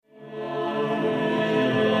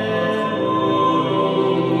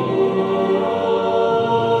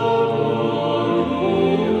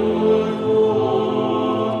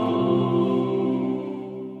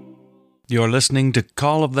You're listening to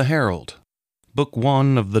Call of the Herald, Book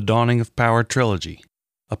 1 of the Dawning of Power trilogy,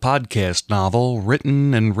 a podcast novel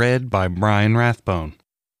written and read by Brian Rathbone.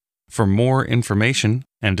 For more information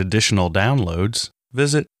and additional downloads,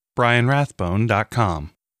 visit brianrathbone.com.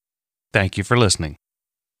 Thank you for listening.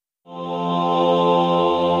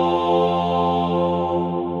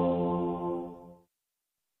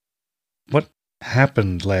 What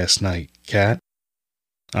happened last night, Kat?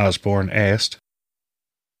 Osborne asked.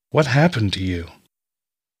 What happened to you?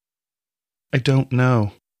 I don't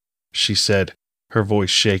know, she said, her voice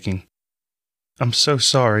shaking. I'm so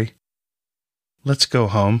sorry. Let's go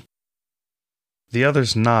home. The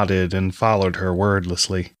others nodded and followed her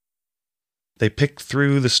wordlessly. They picked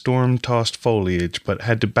through the storm-tossed foliage, but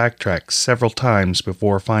had to backtrack several times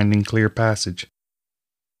before finding clear passage.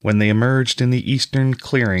 When they emerged in the eastern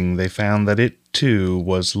clearing, they found that it, too,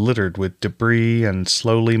 was littered with debris and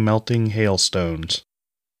slowly melting hailstones.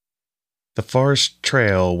 The forest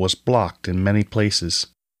trail was blocked in many places,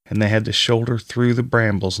 and they had to shoulder through the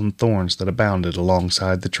brambles and thorns that abounded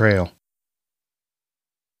alongside the trail.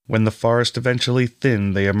 When the forest eventually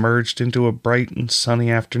thinned, they emerged into a bright and sunny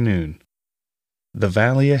afternoon. The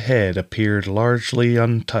valley ahead appeared largely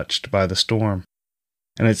untouched by the storm,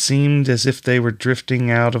 and it seemed as if they were drifting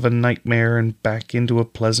out of a nightmare and back into a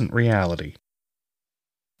pleasant reality.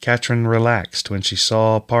 Katrin relaxed when she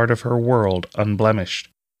saw a part of her world unblemished,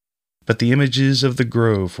 but the images of the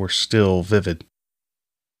grove were still vivid.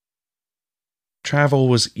 Travel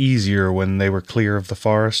was easier when they were clear of the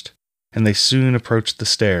forest, and they soon approached the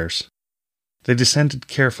stairs. They descended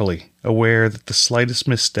carefully, aware that the slightest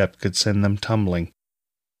misstep could send them tumbling.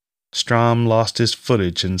 Strom lost his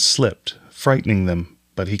footage and slipped, frightening them,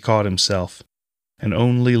 but he caught himself, and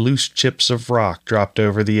only loose chips of rock dropped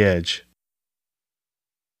over the edge.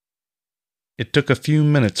 It took a few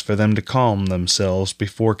minutes for them to calm themselves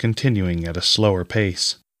before continuing at a slower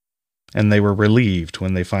pace, and they were relieved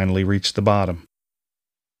when they finally reached the bottom.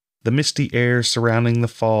 The misty air surrounding the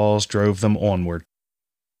falls drove them onward.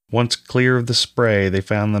 Once clear of the spray, they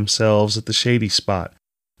found themselves at the shady spot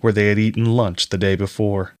where they had eaten lunch the day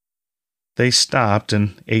before. They stopped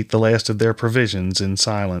and ate the last of their provisions in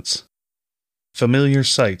silence. Familiar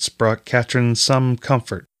sights brought Katrin some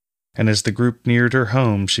comfort, and as the group neared her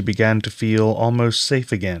home, she began to feel almost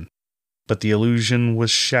safe again. But the illusion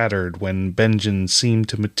was shattered when Benjen seemed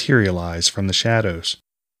to materialize from the shadows.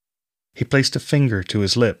 He placed a finger to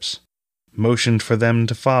his lips, motioned for them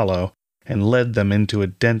to follow, and led them into a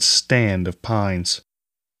dense stand of pines.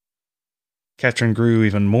 Katrin grew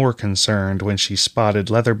even more concerned when she spotted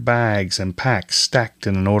leather bags and packs stacked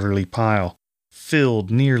in an orderly pile,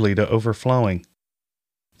 filled nearly to overflowing.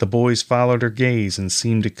 The boys followed her gaze and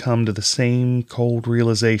seemed to come to the same cold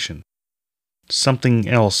realization. Something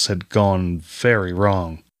else had gone very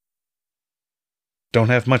wrong. Don't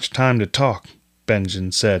have much time to talk,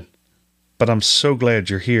 Benjen said, but I'm so glad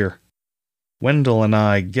you're here. Wendell and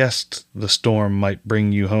I guessed the storm might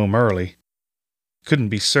bring you home early. Couldn't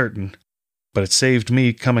be certain, but it saved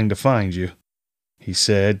me coming to find you, he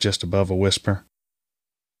said just above a whisper.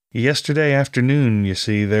 Yesterday afternoon, you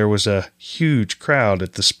see, there was a huge crowd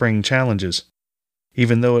at the spring challenges,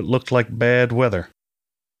 even though it looked like bad weather.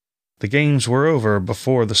 The games were over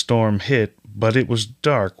before the storm hit, but it was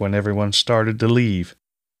dark when everyone started to leave.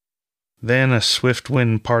 Then a swift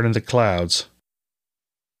wind parted the clouds.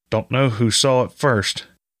 Don't know who saw it first,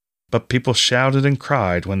 but people shouted and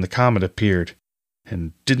cried when the comet appeared,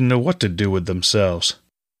 and didn't know what to do with themselves.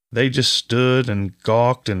 They just stood and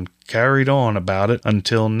gawked and carried on about it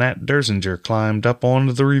until Nat Dersinger climbed up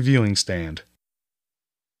onto the reviewing stand.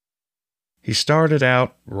 He started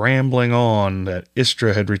out rambling on that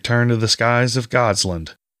Istra had returned to the skies of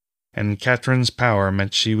Godsland, and Katrin's power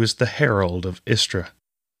meant she was the herald of Istra.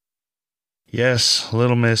 Yes,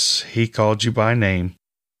 little miss, he called you by name.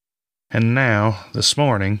 And now, this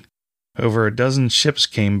morning, over a dozen ships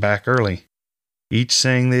came back early, each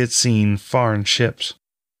saying they had seen foreign ships.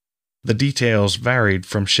 The details varied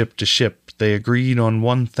from ship to ship. They agreed on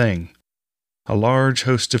one thing. A large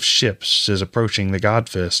host of ships is approaching the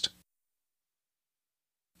Godfist.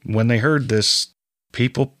 When they heard this,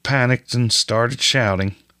 people panicked and started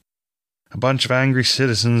shouting. A bunch of angry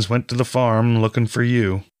citizens went to the farm looking for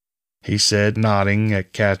you, he said, nodding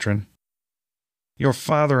at Katrin. Your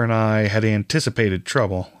father and I had anticipated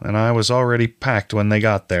trouble, and I was already packed when they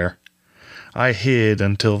got there. I hid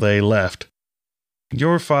until they left.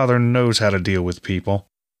 Your father knows how to deal with people,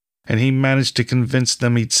 and he managed to convince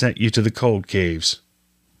them he'd sent you to the cold caves.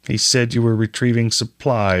 He said you were retrieving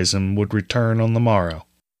supplies and would return on the morrow.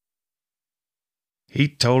 He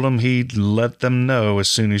told 'em he'd let them know as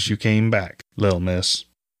soon as you came back, little miss.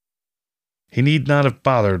 He need not have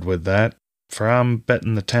bothered with that, for I'm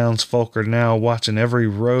betting the townsfolk are now watching every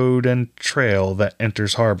road and trail that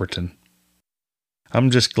enters Harborton.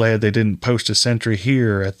 I'm just glad they didn't post a sentry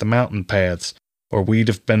here at the mountain paths, or we'd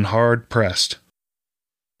have been hard pressed.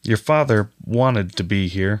 Your father wanted to be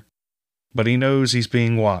here, but he knows he's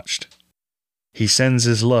being watched. He sends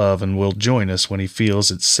his love and will join us when he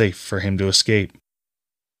feels it's safe for him to escape."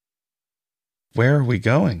 "Where are we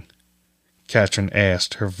going?" Katrin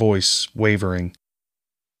asked, her voice wavering.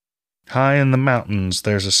 "High in the mountains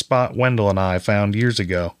there's a spot Wendell and I found years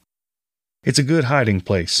ago. It's a good hiding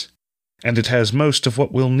place, and it has most of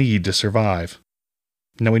what we'll need to survive.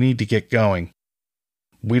 Now we need to get going.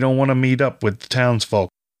 We don't want to meet up with the townsfolk,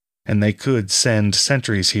 and they could send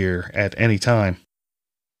sentries here at any time.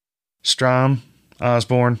 Strom,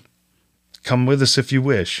 Osborne, come with us if you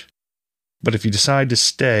wish, but if you decide to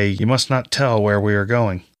stay, you must not tell where we are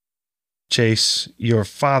going. Chase, your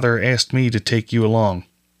father asked me to take you along,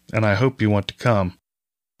 and I hope you want to come.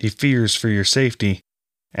 He fears for your safety,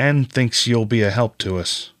 and thinks you'll be a help to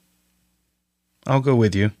us." "I'll go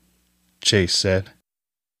with you," Chase said.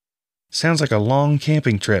 "Sounds like a long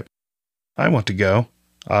camping trip. I want to go,"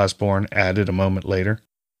 Osborne added a moment later.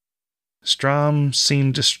 Strom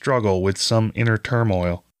seemed to struggle with some inner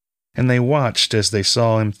turmoil, and they watched as they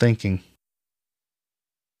saw him thinking.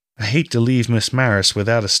 "I hate to leave Miss Maris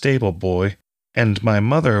without a stable boy, and my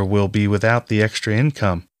mother will be without the extra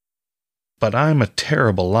income. But I'm a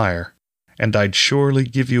terrible liar, and I'd surely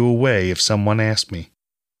give you away if someone asked me.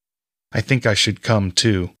 I think I should come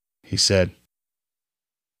too," he said.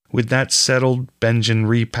 With that settled, Benjen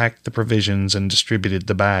repacked the provisions and distributed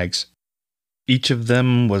the bags. Each of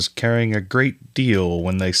them was carrying a great deal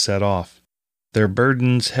when they set off, their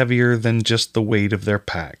burdens heavier than just the weight of their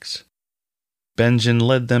packs. Benjen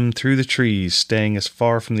led them through the trees, staying as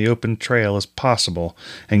far from the open trail as possible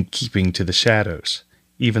and keeping to the shadows,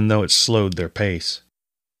 even though it slowed their pace.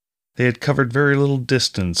 They had covered very little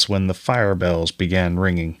distance when the fire bells began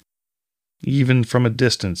ringing. Even from a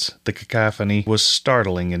distance, the cacophony was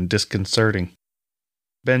startling and disconcerting.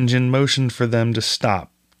 Benjen motioned for them to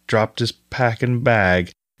stop, dropped his pack and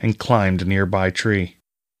bag, and climbed a nearby tree.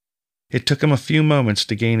 It took him a few moments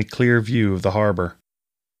to gain a clear view of the harbor.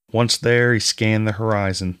 Once there, he scanned the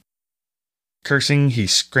horizon. Cursing, he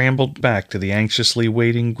scrambled back to the anxiously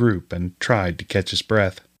waiting group and tried to catch his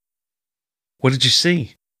breath. "What did you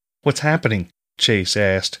see? What's happening?" Chase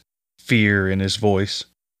asked, fear in his voice.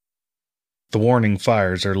 "The warning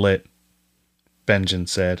fires are lit," Benjen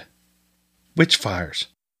said. "Which fires?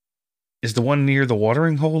 Is the one near the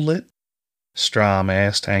watering hole lit?" Strom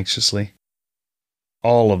asked anxiously.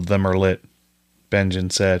 "All of them are lit," Benjen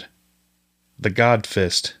said. "The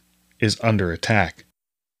Godfist is under attack."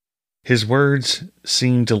 His words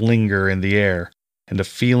seemed to linger in the air, and a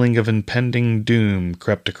feeling of impending doom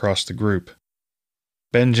crept across the group.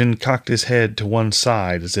 Benjen cocked his head to one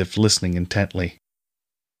side as if listening intently.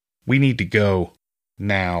 "We need to go.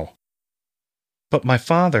 Now." "But my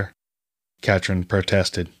father," Katrin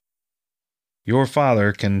protested. "Your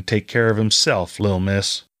father can take care of himself, lil'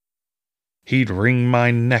 miss. He'd wring my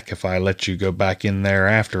neck if I let you go back in there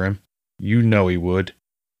after him. You know he would.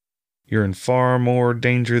 You're in far more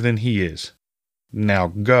danger than he is. Now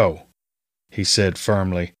go," he said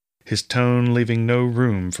firmly, his tone leaving no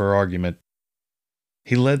room for argument.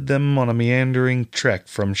 He led them on a meandering trek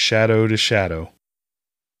from shadow to shadow.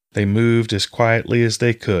 They moved as quietly as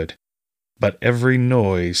they could, but every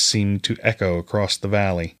noise seemed to echo across the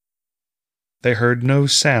valley. They heard no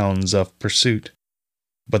sounds of pursuit,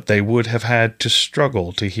 but they would have had to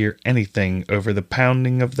struggle to hear anything over the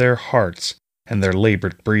pounding of their hearts and their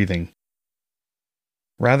labored breathing.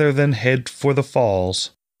 Rather than head for the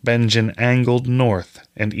falls, Benjen angled north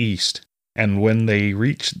and east, and when they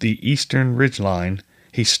reached the eastern ridgeline,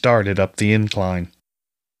 he started up the incline.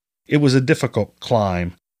 It was a difficult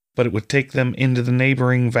climb, but it would take them into the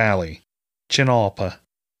neighboring valley, Chinalpa.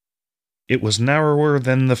 It was narrower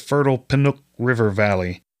than the fertile Pinook River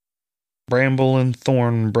Valley. Bramble and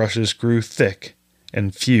thorn bushes grew thick,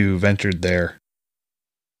 and few ventured there.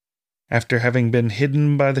 After having been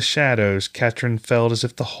hidden by the shadows, Katrin felt as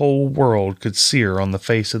if the whole world could see her on the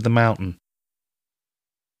face of the mountain.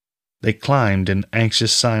 They climbed in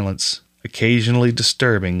anxious silence, occasionally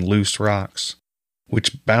disturbing loose rocks,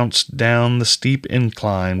 which bounced down the steep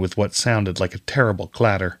incline with what sounded like a terrible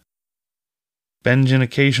clatter. Benjen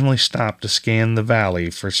occasionally stopped to scan the valley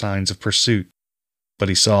for signs of pursuit, but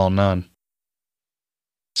he saw none.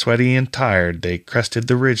 Sweaty and tired, they crested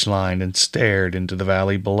the ridgeline and stared into the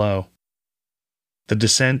valley below. The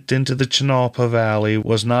descent into the Chinalpa Valley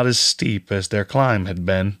was not as steep as their climb had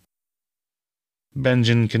been.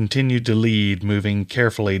 Benjen continued to lead, moving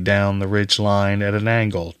carefully down the ridge line at an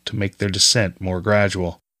angle to make their descent more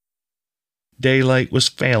gradual. Daylight was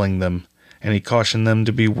failing them, and he cautioned them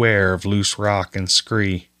to beware of loose rock and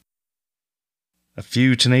scree. A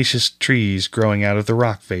few tenacious trees growing out of the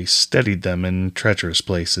rock face steadied them in treacherous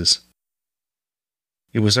places.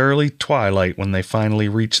 It was early twilight when they finally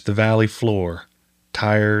reached the valley floor,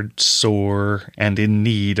 tired, sore, and in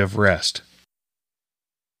need of rest.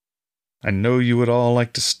 "I know you would all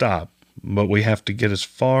like to stop, but we have to get as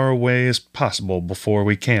far away as possible before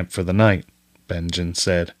we camp for the night," Benjen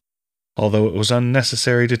said, although it was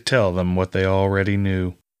unnecessary to tell them what they already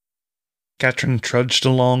knew. Katrin trudged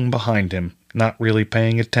along behind him, not really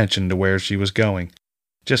paying attention to where she was going,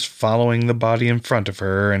 just following the body in front of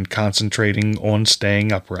her and concentrating on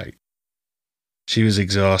staying upright. She was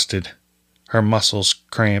exhausted, her muscles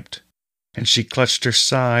cramped, and she clutched her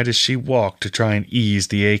side as she walked to try and ease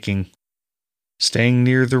the aching. Staying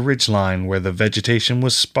near the ridgeline where the vegetation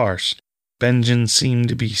was sparse, Benjen seemed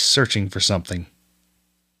to be searching for something.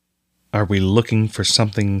 "Are we looking for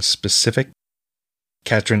something specific?"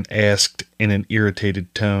 Katrin asked in an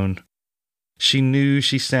irritated tone. She knew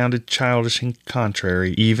she sounded childish and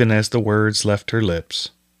contrary even as the words left her lips.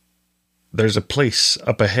 "There's a place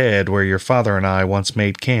up ahead where your father and I once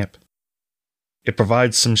made camp. It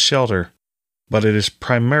provides some shelter, but it is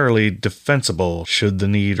primarily defensible should the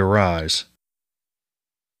need arise.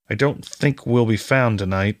 I don't think we'll be found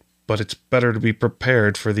tonight, but it's better to be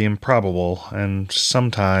prepared for the improbable and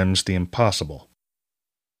sometimes the impossible.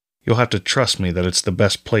 You'll have to trust me that it's the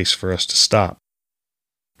best place for us to stop,"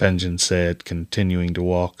 Benjen said, continuing to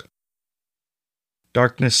walk.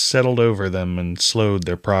 Darkness settled over them and slowed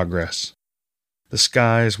their progress. The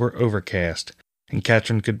skies were overcast, and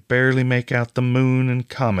Katrin could barely make out the moon and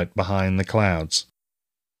comet behind the clouds.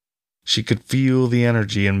 She could feel the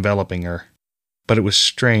energy enveloping her, but it was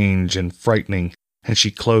strange and frightening, and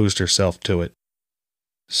she closed herself to it.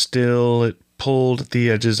 Still, it pulled at the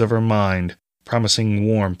edges of her mind, promising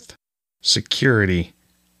warmth, security,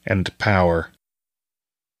 and power.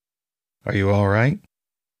 "Are you all right,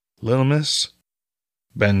 little miss?"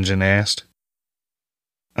 Benjen asked.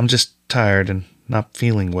 "I'm just tired and not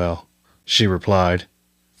feeling well," she replied,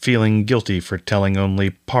 feeling guilty for telling only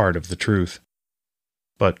part of the truth.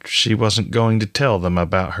 But she wasn't going to tell them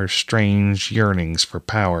about her strange yearnings for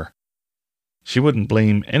power. She wouldn't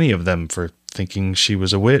blame any of them for thinking she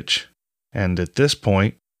was a witch, and at this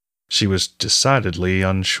point, she was decidedly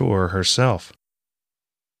unsure herself.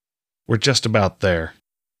 "We're just about there.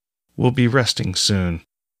 We'll be resting soon,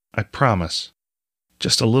 I promise.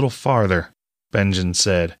 Just a little farther," Benjen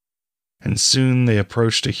said, and soon they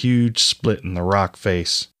approached a huge split in the rock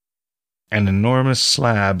face. An enormous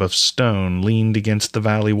slab of stone leaned against the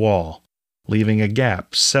valley wall, leaving a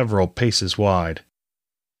gap several paces wide.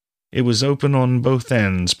 It was open on both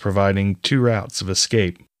ends, providing 2 routes of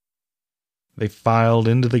escape. They filed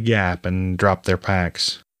into the gap and dropped their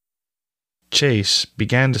packs. Chase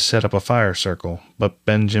began to set up a fire circle, but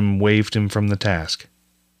Benjen waved him from the task.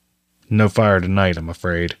 "No fire tonight, I'm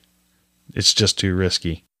afraid. It's just too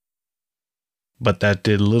risky." But that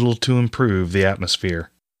did little to improve the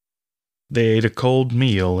atmosphere. They ate a cold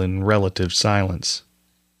meal in relative silence.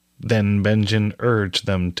 Then Benjen urged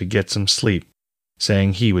them to get some sleep,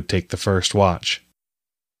 saying he would take the first watch.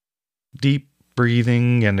 Deep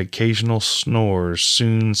breathing and occasional snores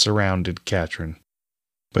soon surrounded Katrin,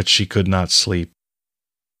 but she could not sleep.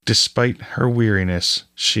 Despite her weariness,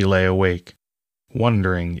 she lay awake,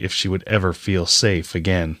 wondering if she would ever feel safe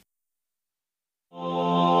again.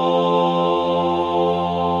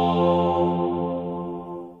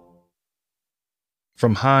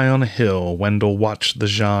 From high on a hill, Wendell watched the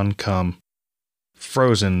Jeanne come,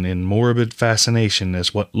 frozen in morbid fascination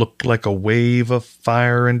as what looked like a wave of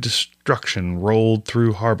fire and destruction rolled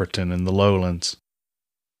through Harborton and the lowlands.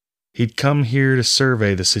 He'd come here to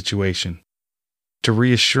survey the situation, to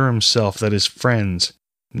reassure himself that his friends,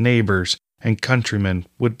 neighbors, and countrymen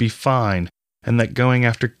would be fine and that going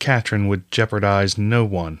after Katrin would jeopardize no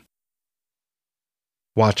one.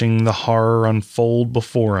 Watching the horror unfold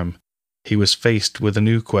before him, he was faced with a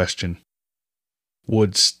new question.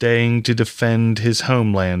 Would staying to defend his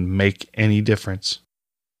homeland make any difference?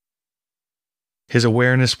 His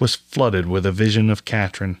awareness was flooded with a vision of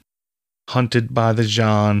Katrin, hunted by the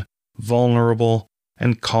Jeanne, vulnerable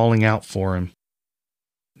and calling out for him.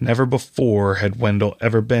 Never before had Wendell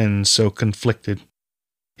ever been so conflicted.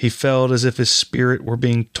 He felt as if his spirit were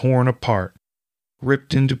being torn apart,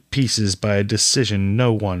 ripped into pieces by a decision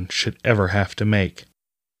no one should ever have to make.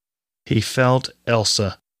 He felt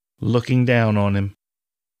Elsa looking down on him,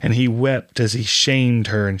 and he wept as he shamed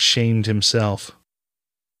her and shamed himself.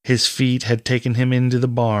 His feet had taken him into the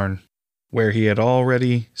barn, where he had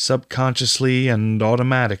already, subconsciously and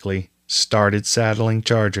automatically, started saddling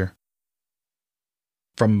Charger.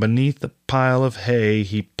 From beneath a pile of hay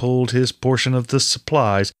he pulled his portion of the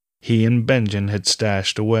supplies he and Benjen had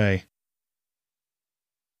stashed away.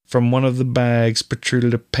 From one of the bags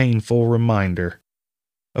protruded a painful reminder,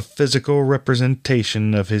 a physical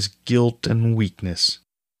representation of his guilt and weakness.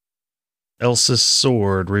 Elsa's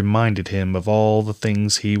sword reminded him of all the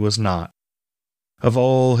things he was not, of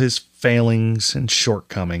all his failings and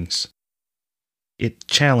shortcomings. It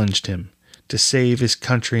challenged him to save his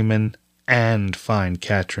countrymen and find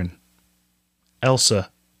Katrin.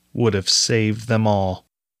 Elsa would have saved them all.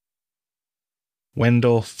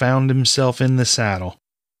 Wendell found himself in the saddle,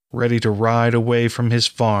 ready to ride away from his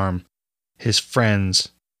farm, his friends,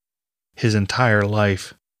 his entire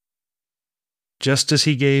life. Just as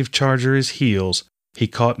he gave Charger his heels, he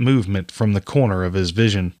caught movement from the corner of his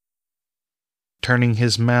vision. Turning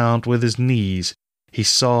his mount with his knees, he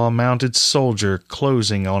saw a mounted soldier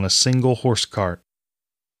closing on a single horse cart.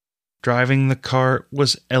 Driving the cart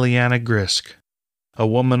was Eliana Grisk, a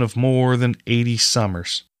woman of more than 80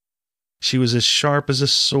 summers. She was as sharp as a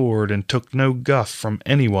sword and took no guff from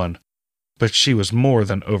anyone, but she was more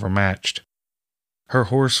than overmatched. Her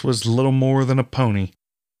horse was little more than a pony,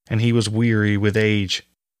 and he was weary with age.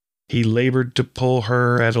 He labored to pull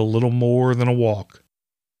her at a little more than a walk,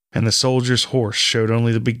 and the soldier's horse showed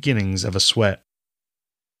only the beginnings of a sweat.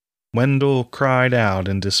 Wendell cried out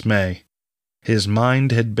in dismay. His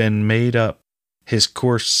mind had been made up, his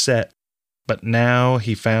course set, but now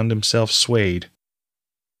he found himself swayed.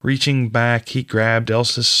 Reaching back, he grabbed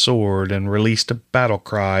Elsa's sword and released a battle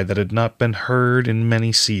cry that had not been heard in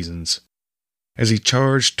many seasons. As he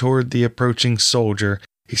charged toward the approaching soldier,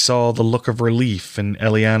 he saw the look of relief in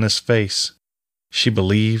Eliana's face. She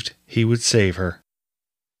believed he would save her.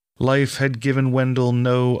 Life had given Wendell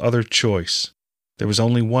no other choice. There was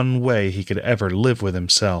only one way he could ever live with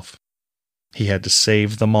himself. He had to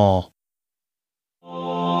save them all.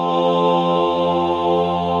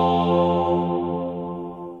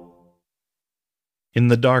 In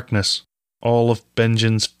the darkness, all of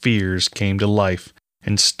Benjen's fears came to life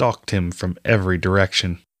and stalked him from every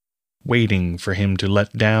direction, waiting for him to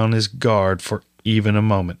let down his guard for even a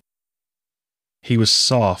moment. He was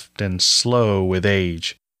soft and slow with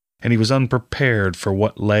age, and he was unprepared for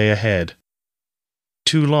what lay ahead.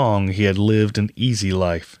 Too long he had lived an easy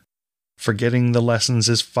life, forgetting the lessons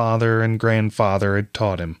his father and grandfather had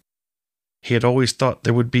taught him. He had always thought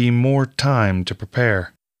there would be more time to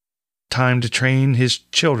prepare, time to train his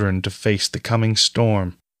children to face the coming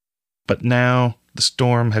storm. But now the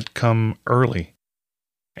storm had come early,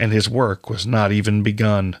 and his work was not even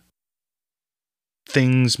begun.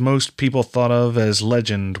 Things most people thought of as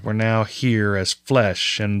legend were now here as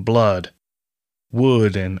flesh and blood,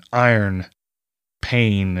 wood and iron,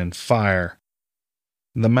 pain and fire.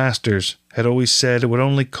 The masters had always said it would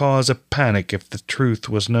only cause a panic if the truth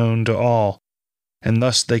was known to all, and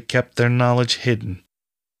thus they kept their knowledge hidden.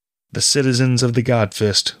 The citizens of the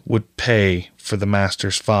Godfist would pay for the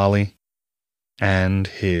master's folly, and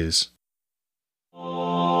his.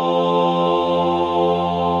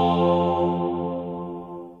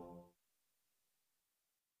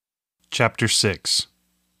 Chapter 6.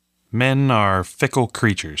 Men are fickle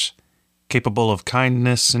creatures, capable of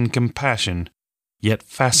kindness and compassion, yet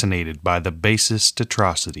fascinated by the basest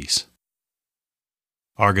atrocities.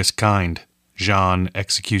 Argus Kind, Jean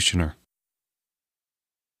Executioner.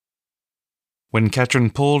 When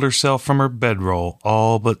Katrin pulled herself from her bedroll,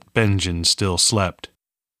 all but Benjen still slept.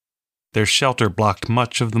 Their shelter blocked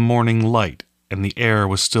much of the morning light, and the air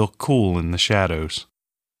was still cool in the shadows.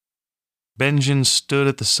 Benjen stood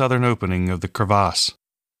at the southern opening of the crevasse,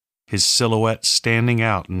 his silhouette standing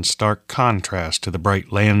out in stark contrast to the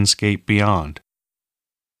bright landscape beyond.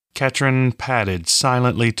 Katrin padded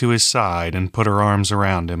silently to his side and put her arms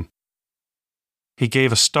around him. He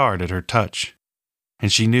gave a start at her touch,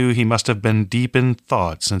 and she knew he must have been deep in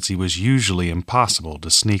thought since he was usually impossible to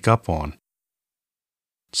sneak up on.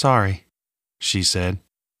 "Sorry," she said.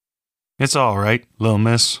 "It's all right, little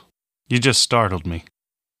miss. You just startled me."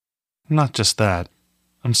 "Not just that.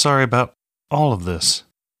 I'm sorry about all of this.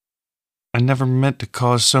 I never meant to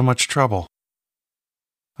cause so much trouble.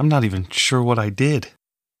 I'm not even sure what I did.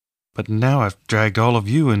 But now I've dragged all of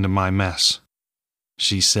you into my mess,"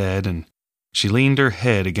 she said, and she leaned her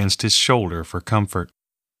head against his shoulder for comfort.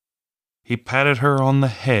 He patted her on the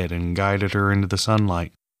head and guided her into the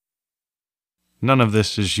sunlight. "None of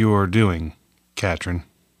this is your doing, Katrin."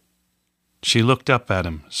 She looked up at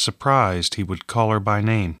him, surprised he would call her by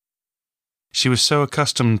name. She was so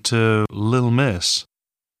accustomed to Lil' Miss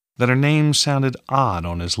that her name sounded odd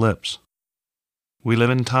on his lips. We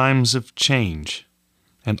live in times of change,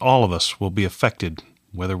 and all of us will be affected,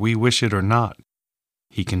 whether we wish it or not,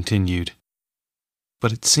 he continued.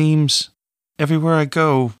 But it seems, everywhere I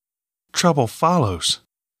go, trouble follows.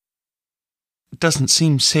 It doesn't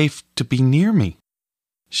seem safe to be near me,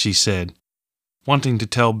 she said, wanting to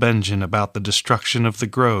tell Benjen about the destruction of the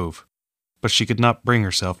grove, but she could not bring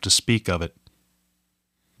herself to speak of it.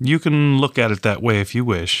 You can look at it that way if you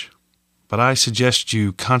wish, but I suggest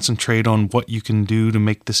you concentrate on what you can do to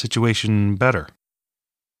make the situation better.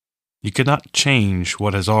 You cannot change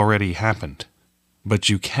what has already happened, but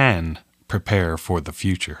you can prepare for the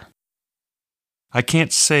future. I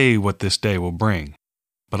can't say what this day will bring,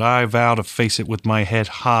 but I vow to face it with my head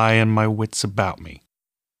high and my wits about me.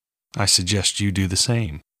 I suggest you do the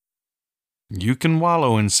same. You can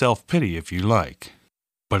wallow in self-pity if you like,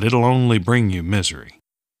 but it'll only bring you misery.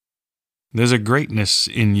 There's a greatness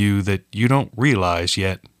in you that you don't realize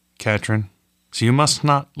yet, Katrin, so you must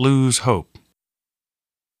not lose hope.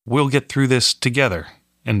 We'll get through this together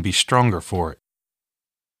and be stronger for it.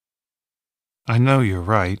 I know you're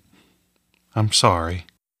right. I'm sorry.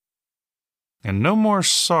 And no more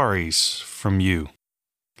sorries from you,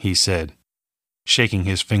 he said, shaking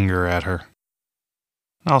his finger at her.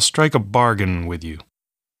 I'll strike a bargain with you.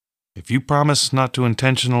 If you promise not to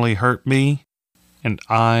intentionally hurt me, and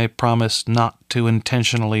I promise not to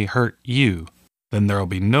intentionally hurt you, then there'll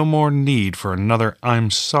be no more need for another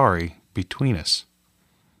I'm sorry between us.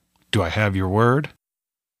 Do I have your word?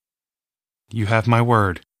 You have my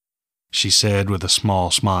word, she said with a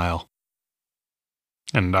small smile.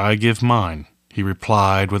 And I give mine, he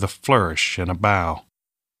replied with a flourish and a bow.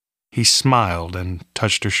 He smiled and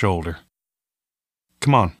touched her shoulder.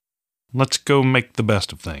 Come on, let's go make the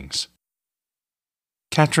best of things.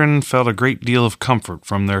 Katrin felt a great deal of comfort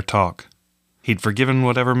from their talk. He'd forgiven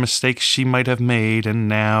whatever mistakes she might have made, and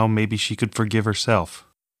now maybe she could forgive herself.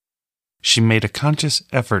 She made a conscious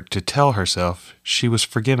effort to tell herself she was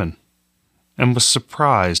forgiven, and was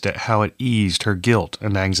surprised at how it eased her guilt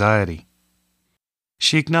and anxiety.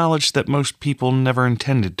 She acknowledged that most people never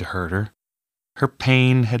intended to hurt her. Her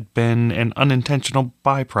pain had been an unintentional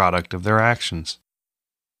byproduct of their actions.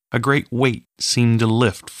 A great weight seemed to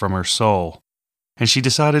lift from her soul, and she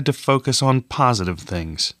decided to focus on positive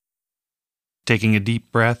things. Taking a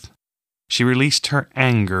deep breath, she released her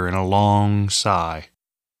anger in a long sigh.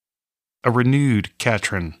 A renewed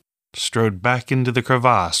Katrin strode back into the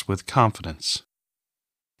crevasse with confidence.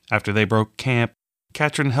 After they broke camp,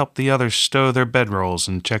 Katrin helped the others stow their bedrolls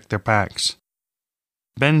and check their packs.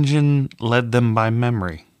 Benjen led them by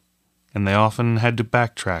memory, and they often had to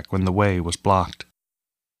backtrack when the way was blocked.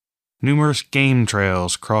 Numerous game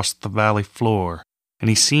trails crossed the valley floor, and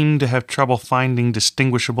he seemed to have trouble finding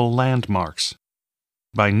distinguishable landmarks.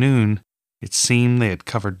 By noon, it seemed they had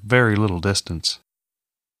covered very little distance.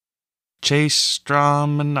 Chase,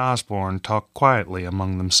 Strom, and Osborne talked quietly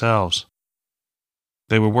among themselves.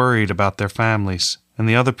 They were worried about their families and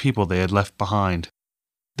the other people they had left behind.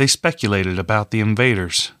 They speculated about the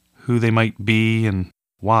invaders, who they might be and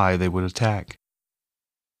why they would attack.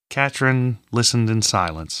 Katrin listened in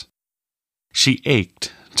silence. She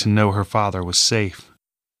ached to know her father was safe,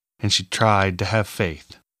 and she tried to have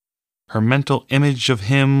faith. Her mental image of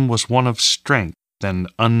him was one of strength and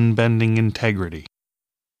unbending integrity,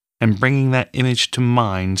 and bringing that image to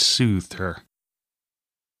mind soothed her.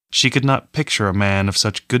 She could not picture a man of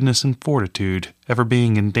such goodness and fortitude ever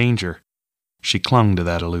being in danger. She clung to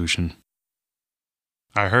that illusion.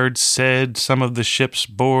 I heard said some of the ships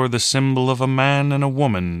bore the symbol of a man and a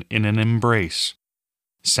woman in an embrace.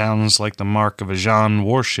 Sounds like the mark of a Jeanne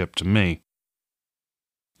warship to me.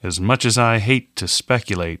 As much as I hate to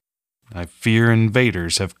speculate, I fear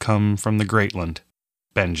invaders have come from the Greatland,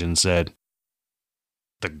 Benjen said.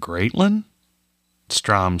 The Greatland?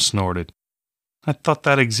 Strom snorted. I thought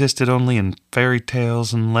that existed only in fairy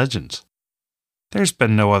tales and legends. There's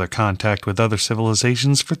been no other contact with other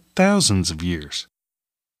civilizations for thousands of years.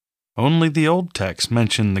 Only the old texts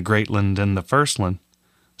mention the Greatland and the Firstland,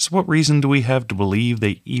 so what reason do we have to believe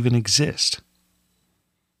they even exist?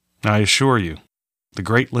 I assure you, the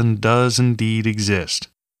Greatland does indeed exist,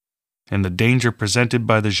 and the danger presented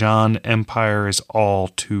by the Jeanne Empire is all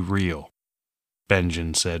too real,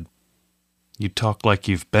 Benjen said. You talk like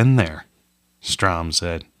you've been there, Strom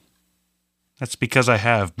said. That's because I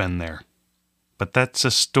have been there, but that's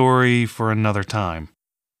a story for another time.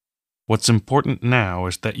 What's important now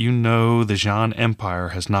is that you know the Jeanne Empire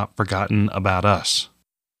has not forgotten about us.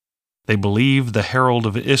 They believe the Herald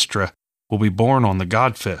of Istra will be born on the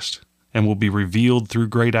Godfist and will be revealed through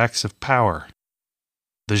great acts of power.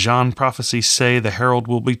 The Jean prophecies say the Herald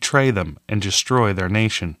will betray them and destroy their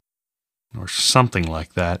nation, or something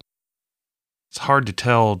like that. It's hard to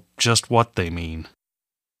tell just what they mean.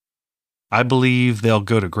 I believe they'll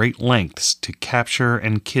go to great lengths to capture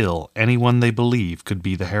and kill anyone they believe could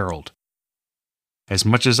be the Herald. As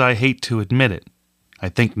much as I hate to admit it, I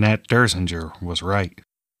think Nat Dersinger was right.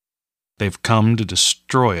 They've come to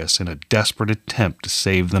destroy us in a desperate attempt to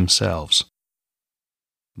save themselves.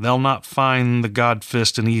 They'll not find the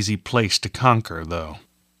Godfist an easy place to conquer, though.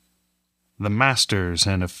 The Masters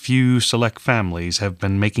and a few select families have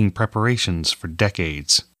been making preparations for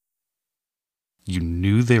decades. You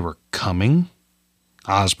knew they were coming?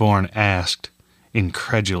 Osborn asked,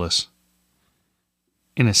 incredulous.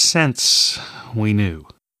 In a sense, we knew.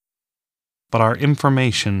 But our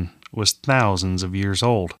information was thousands of years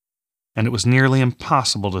old, and it was nearly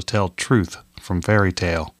impossible to tell truth from fairy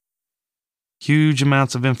tale. Huge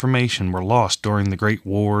amounts of information were lost during the Great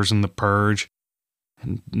Wars and the Purge,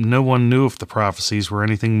 and no one knew if the prophecies were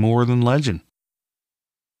anything more than legend.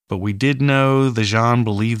 But we did know the Jean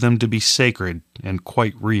believed them to be sacred and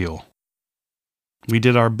quite real. We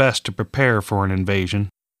did our best to prepare for an invasion,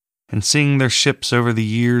 and seeing their ships over the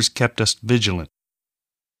years kept us vigilant.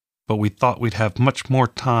 But we thought we'd have much more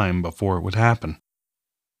time before it would happen.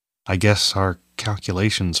 I guess our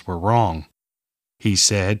calculations were wrong, he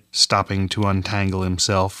said, stopping to untangle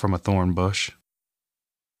himself from a thorn bush.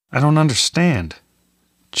 I don't understand,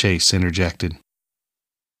 Chase interjected.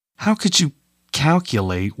 How could you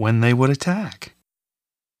calculate when they would attack?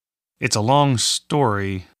 It's a long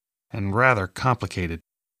story and rather complicated,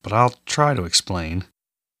 but I'll try to explain.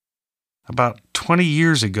 About 20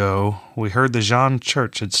 years ago, we heard the Jean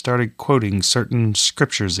Church had started quoting certain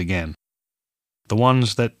scriptures again, the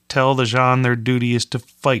ones that tell the Jean their duty is to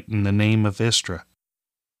fight in the name of Istra.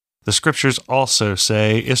 The scriptures also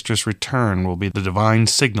say Istra's return will be the divine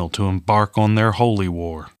signal to embark on their holy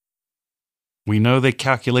war. We know they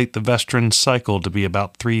calculate the Vestran cycle to be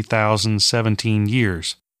about 3,017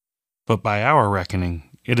 years, but by our reckoning,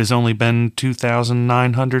 it has only been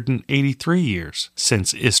 2,983 years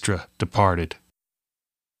since Istra departed.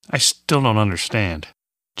 I still don't understand,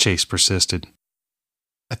 Chase persisted.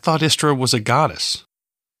 I thought Istra was a goddess.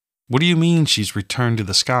 What do you mean she's returned to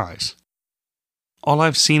the skies? All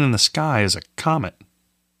I've seen in the sky is a comet.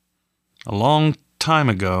 A long time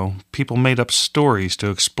ago, people made up stories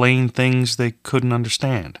to explain things they couldn't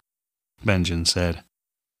understand, Benjen said.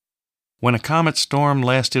 When a comet storm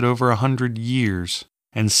lasted over 100 years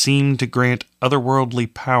and seemed to grant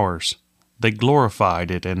otherworldly powers, they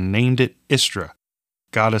glorified it and named it Istra,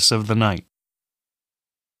 goddess of the night.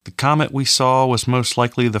 The comet we saw was most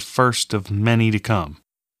likely the first of many to come.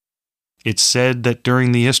 It's said that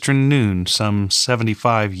during the Istran noon, some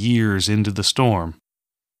 75 years into the storm,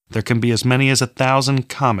 there can be as many as 1,000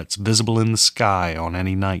 comets visible in the sky on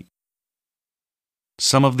any night.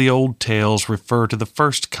 Some of the old tales refer to the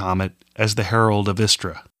first comet as the Herald of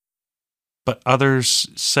Istra, but others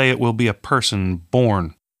say it will be a person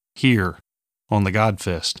born here on the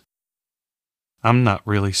Godfist. I'm not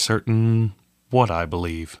really certain what I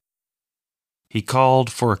believe. He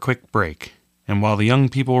called for a quick break, and while the young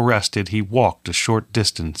people rested, he walked a short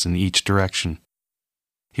distance in each direction.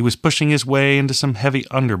 He was pushing his way into some heavy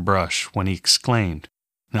underbrush when he exclaimed,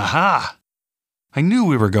 "Aha! I knew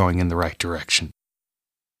we were going in the right direction."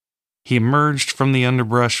 He emerged from the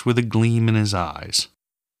underbrush with a gleam in his eyes.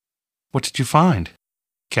 "What did you find?"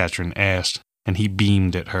 Katrin asked, and he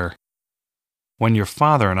beamed at her. "When your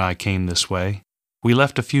father and I came this way, we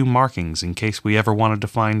left a few markings in case we ever wanted to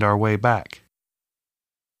find our way back.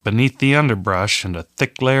 Beneath the underbrush and a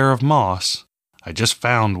thick layer of moss, I just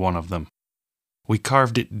found one of them. We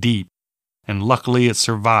carved it deep, and luckily it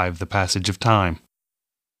survived the passage of time.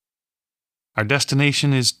 Our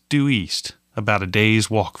destination is due east, about a day's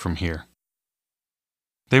walk from here."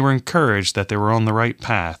 They were encouraged that they were on the right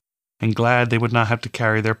path, and glad they would not have to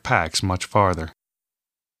carry their packs much farther.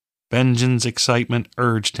 Benjen's excitement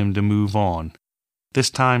urged him to move on, this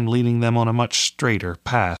time leading them on a much straighter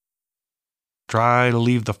path. "Try to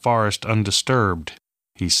leave the forest undisturbed,"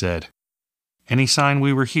 he said. "Any sign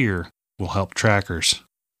we were here will help trackers."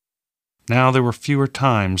 Now there were fewer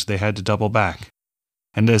times they had to double back,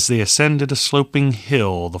 and as they ascended a sloping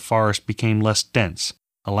hill, the forest became less dense,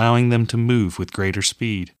 allowing them to move with greater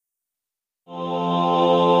speed.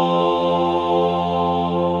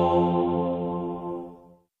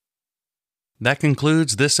 That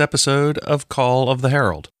concludes this episode of Call of the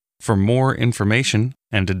Herald. For more information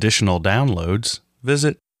and additional downloads,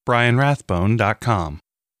 visit brianrathbone.com.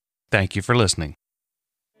 Thank you for listening.